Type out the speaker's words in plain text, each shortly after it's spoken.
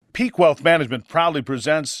Peak Wealth Management proudly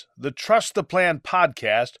presents the Trust the Plan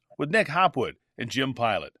podcast with Nick Hopwood and Jim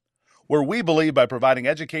Pilot, where we believe by providing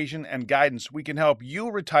education and guidance, we can help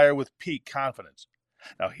you retire with peak confidence.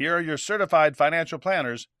 Now, here are your certified financial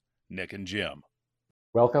planners, Nick and Jim.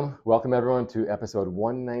 Welcome everyone to episode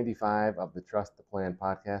 195 of the Trust the Plan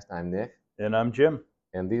podcast. I'm Nick. And I'm Jim.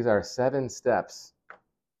 And these are 7 steps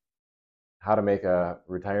how to make a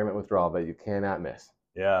retirement withdrawal that you cannot miss.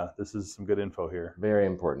 Yeah, this is some good info here. Very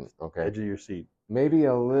important. Okay. Edge of your seat. Maybe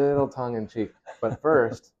a little tongue in cheek. But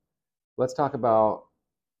first, let's talk about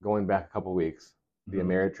going back a couple weeks, the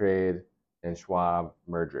Ameritrade and Schwab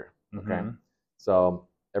merger. Okay. So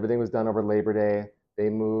everything was done over Labor Day. They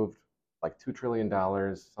moved like $2 trillion,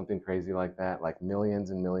 something crazy like that, like millions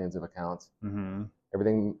and millions of accounts.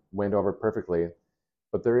 Everything went over perfectly.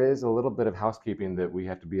 But there is a little bit of housekeeping that we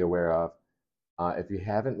have to be aware of. If you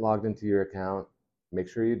haven't logged into your account, make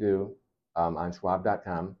sure you do on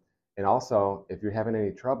schwab.com. And also, if you're having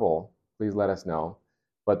any trouble, please let us know.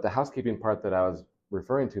 But the housekeeping part that I was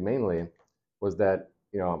referring to mainly was that,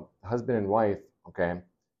 husband and wife, okay,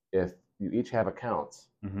 if you each have accounts,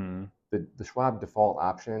 the Schwab default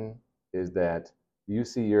option is that you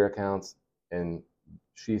see your accounts and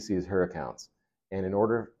she sees her accounts. And in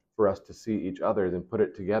order for us to see each other's and put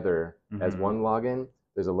it together as one login,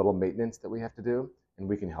 there's a little maintenance that we have to do, and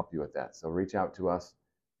we can help you with that. So reach out to us,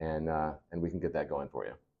 and we can get that going for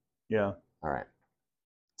you. Yeah. All right.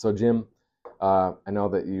 So Jim, I know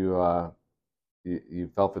that you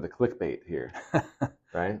fell for the clickbait here,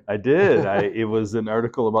 right? I did. It was an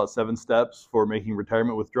article about 7 steps for making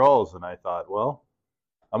retirement withdrawals, and I thought, well,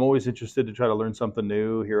 I'm always interested to try to learn something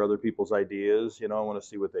new, hear other people's ideas. I want to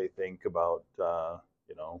see what they think about,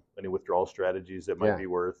 any withdrawal strategies that might be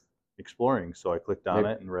worth exploring. So I clicked on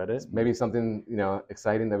it and read it. Maybe something,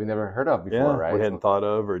 exciting that we never heard of before, right? We hadn't thought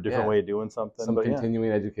of, or a different way of doing something. Some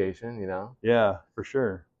continuing education, Yeah, for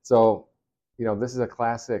sure. So, this is a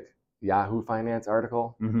classic Yahoo Finance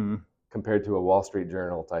article compared to a Wall Street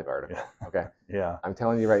Journal type article. Yeah. Okay. Yeah. I'm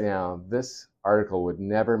telling you right now, this article would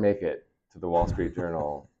never make it to the Wall Street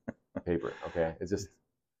Journal paper. Okay. It's just,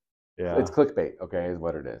 it's clickbait. Okay. Is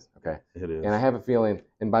what it is. Okay. It is. And I have a feeling,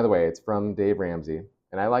 and by the way, it's from Dave Ramsey,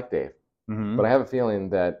 and I like Dave, but I have a feeling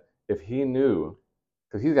that if he knew,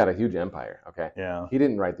 because he's got a huge empire. Okay. Yeah. He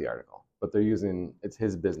didn't write the article, but it's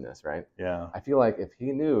his business, right? Yeah. I feel like if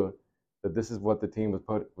he knew that this is what the team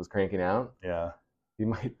was cranking out, he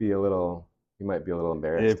might be a little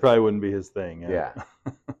embarrassed. It probably wouldn't be his thing. Yeah.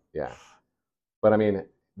 Yeah. But I mean,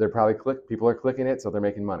 people are clicking it, so they're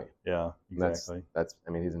making money. Yeah, exactly. That's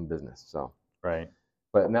he's in business, so. Right.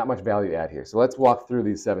 But not much value add here. So let's walk through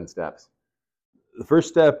these 7 steps. The first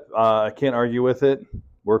step, I can't argue with it.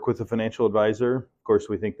 Work with a financial advisor. Of course,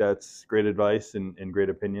 we think that's great advice and great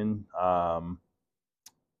opinion.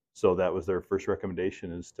 So that was their first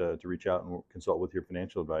recommendation, is to reach out and consult with your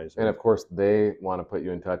financial advisor. And of course, they want to put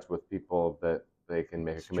you in touch with people that they can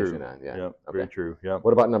make a commission on. Yeah. Yep. Okay. Very true. Yeah.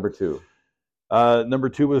 What about number 2? Number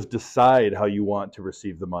 2 was decide how you want to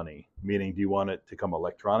receive the money. Meaning, do you want it to come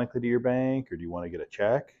electronically to your bank, or do you want to get a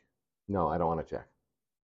check? No, I don't want a check.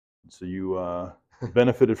 So you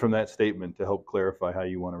benefited from that statement to help clarify how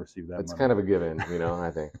you want to receive that money. It's kind of a given,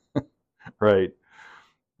 I think. Right.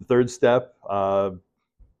 The third step,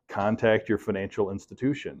 contact your financial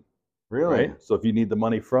institution. Really? Right? So if you need the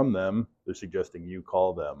money from them, they're suggesting you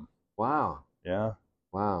call them. Wow. Yeah.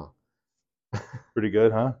 Wow. Pretty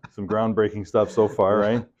good, huh? Some groundbreaking stuff so far,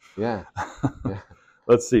 right? Yeah.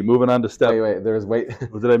 Let's see. Moving on to step. Wait.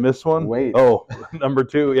 Did I miss one? Wait. Oh, number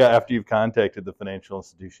 2. Yeah. After you've contacted the financial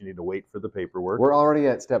institution, you need to wait for the paperwork. We're already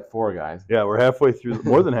at step 4, guys. Yeah, we're halfway through,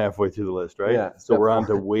 more than halfway through the list, right? Yeah. So we're on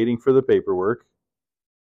to waiting for the paperwork.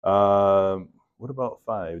 What about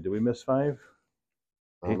 5? Did we miss 5?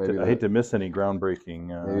 I hate to miss any groundbreaking.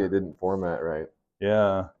 Maybe it didn't format right.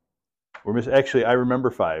 Yeah. Actually, I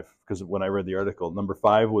remember 5, because when I read the article, number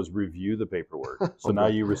 5 was review the paperwork. So now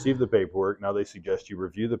you receive the paperwork. Now they suggest you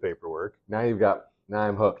review the paperwork. Now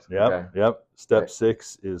I'm hooked. Yep. Okay. Yep. Step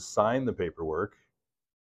 6 is sign the paperwork.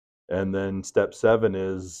 And then step 7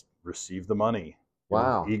 is receive the money.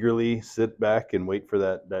 Wow. Eagerly sit back and wait for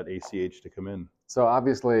that ACH to come in. So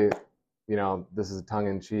obviously, this is a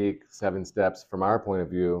tongue-in-cheek 7 steps from our point of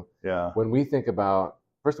view. Yeah. When we think about,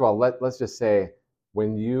 first of all, let's just say,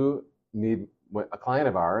 when a client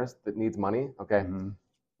of ours that needs money, okay,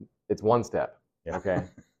 it's 1 step. Yeah. Okay.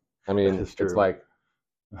 It's like,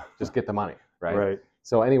 just get the money, right? Right.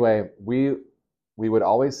 So anyway, we would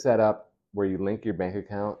always set up where you link your bank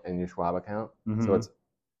account and your Schwab account. So it's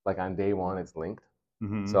like on day 1, it's linked.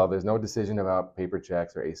 So there's no decision about paper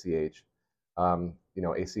checks or ACH.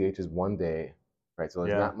 ACH is 1 day right? So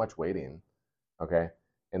there's not much waiting, okay?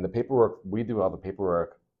 And the paperwork, we do all the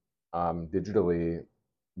paperwork digitally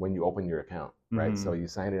when you open your account, right? So you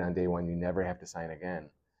sign it on day one, you never have to sign again.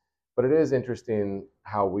 But it is interesting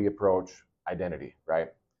how we approach identity, right?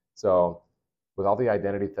 So with all the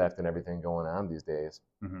identity theft and everything going on these days,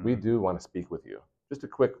 we do want to speak with you. Just a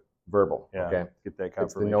quick verbal, okay? Get that confirmation.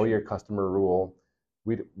 It's the know your customer rule.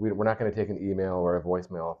 We're not going to take an email or a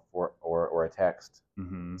voicemail or a text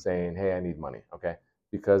saying, hey, I need money, okay?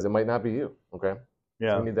 Because it might not be you, okay?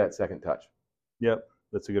 Yeah. So we need that second touch. Yep,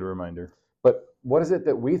 that's a good reminder. But what is it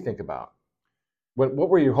that we think about? What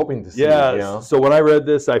were you hoping to see? Yeah, you know? So when I read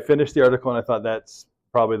this, I finished the article and I thought that's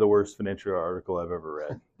probably the worst financial article I've ever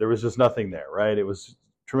read. There was just nothing there, right? It was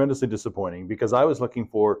tremendously disappointing because I was looking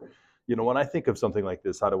for, when I think of something like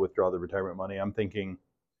this, how to withdraw the retirement money, I'm thinking,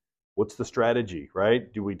 what's the strategy,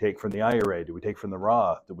 right? Do we take from the IRA? Do we take from the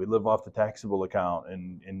Roth? Do we live off the taxable account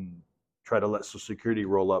and try to let Social Security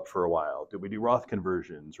roll up for a while? Do we do Roth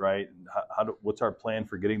conversions, right? What's our plan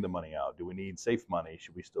for getting the money out? Do we need safe money?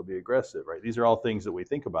 Should we still be aggressive, right? These are all things that we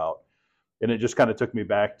think about. And it just kind of took me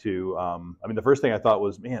back to, the first thing I thought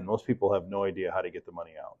was, man, most people have no idea how to get the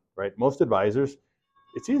money out, right? Most advisors,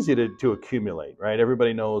 it's easy to accumulate, right?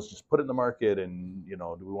 Everybody knows, just put it in the market and,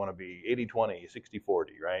 do we want to be 80-20, 60-40,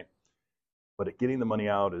 right? But getting the money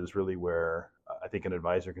out is really where I think an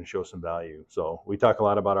advisor can show some value. So we talk a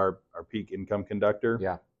lot about our peak income conductor.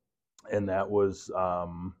 Yeah. And that was,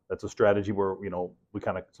 that's a strategy where, we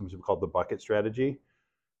kind of, some people call it the bucket strategy,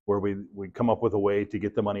 where we come up with a way to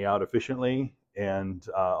get the money out efficiently and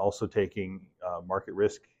also taking market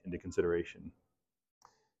risk into consideration.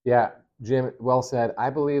 Yeah, Jim, well said. I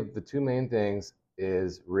believe the two main things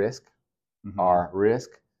is risk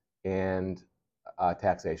and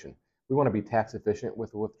taxation. We want to be tax efficient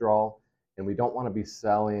with withdrawal, and we don't want to be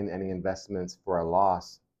selling any investments for a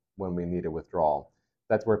loss when we need a withdrawal.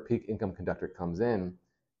 That's where peak income conductor comes in,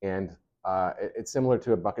 and it's similar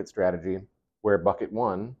to a bucket strategy where bucket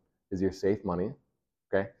one is your safe money,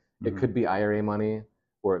 okay? It could be IRA money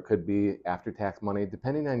or it could be after-tax money,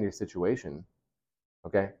 depending on your situation,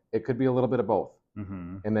 okay? It could be a little bit of both.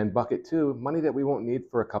 And then bucket two, money that we won't need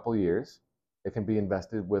for a couple years. It can be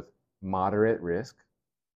invested with moderate risk,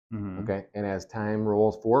 okay? And as time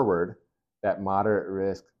rolls forward, that moderate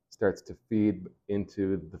risk starts to feed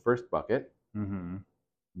into the first bucket,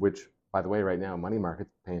 which, by the way, right now, money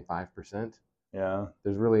market's paying 5%. Yeah.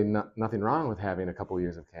 There's really nothing wrong with having a couple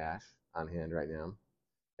years of cash on hand right now.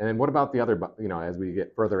 And then what about the other, as we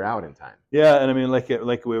get further out in time? Yeah, and like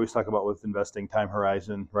we always talk about with investing, time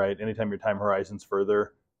horizon, right? Anytime your time horizon's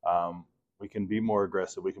further, we can be more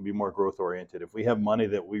aggressive. We can be more growth oriented. If we have money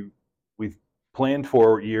that we've planned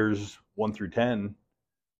for years 1 through 10,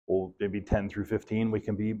 or maybe 10 through 15, we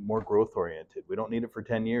can be more growth oriented. We don't need it for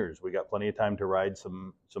 10 years. We got plenty of time to ride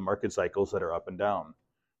some market cycles that are up and down,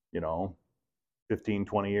 15,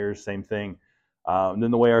 20 years, same thing. And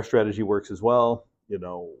then the way our strategy works as well,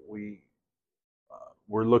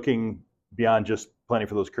 we're looking beyond just planning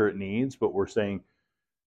for those current needs, but we're saying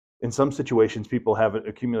in some situations people haven't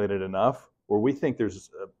accumulated enough where we think there's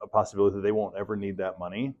a possibility that they won't ever need that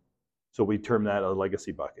money. So we term that a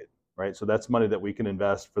legacy bucket, right? So that's money that we can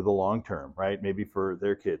invest for the long term, right? Maybe for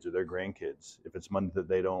their kids or their grandkids. If it's money that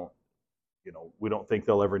they don't, we don't think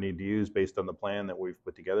they'll ever need to use based on the plan that we've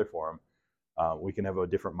put together for them, we can have a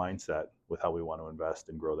different mindset with how we want to invest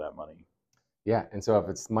and grow that money. Yeah, and so if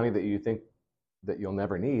it's money that you think that you'll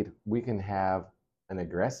never need, we can have an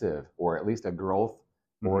aggressive or at least a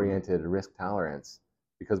growth-oriented risk tolerance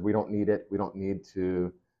because we don't need it. We don't need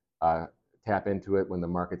to tap into it when the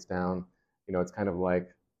market's down. It's kind of like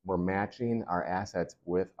we're matching our assets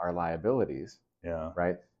with our liabilities. Yeah.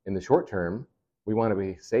 Right? In the short term, we want to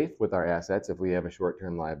be safe with our assets if we have a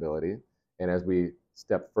short-term liability. And as we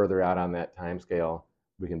step further out on that time scale,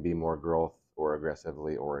 we can be more growth or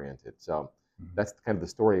aggressively oriented. So that's kind of the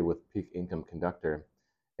story with peak income conductor.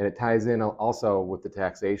 And it ties in also with the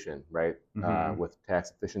taxation, right? With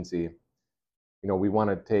tax efficiency. We want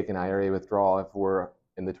to take an IRA withdrawal if we're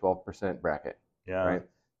in the 12% bracket, right?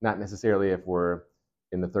 Not necessarily if we're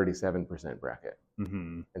in the 37% bracket.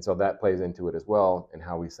 And so that plays into it as well and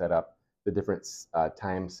how we set up the different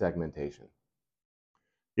time segmentation.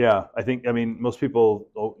 Yeah, most people,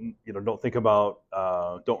 don't think about,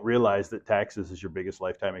 don't realize that taxes is your biggest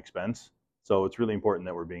lifetime expense. So it's really important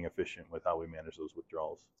that we're being efficient with how we manage those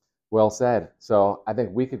withdrawals. Well said. So I think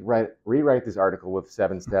we could rewrite this article with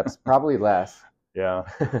 7 steps, probably less. Yeah.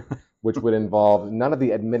 Which would involve none of the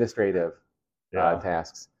administrative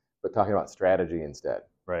tasks, but talking about strategy instead.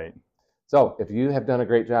 Right. So if you have done a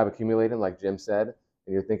great job accumulating, like Jim said,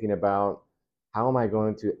 and you're thinking about how am I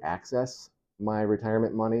going to access my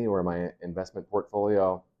retirement money or my investment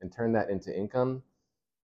portfolio and turn that into income,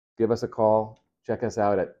 give us a call. Check us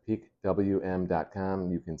out at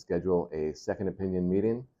peakwm.com. You can schedule a second opinion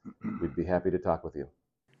meeting. We'd be happy to talk with you.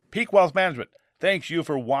 Peak Wealth Management thanks you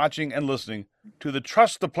for watching and listening to the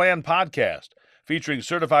Trust the Plan podcast, featuring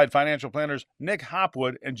certified financial planners Nick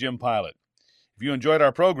Hopwood and Jim Pilot. If you enjoyed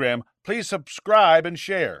our program, please subscribe and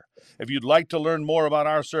share. If you'd like to learn more about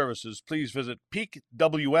our services, please visit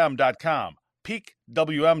peakwm.com.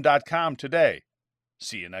 peakwm.com today.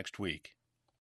 See you next week.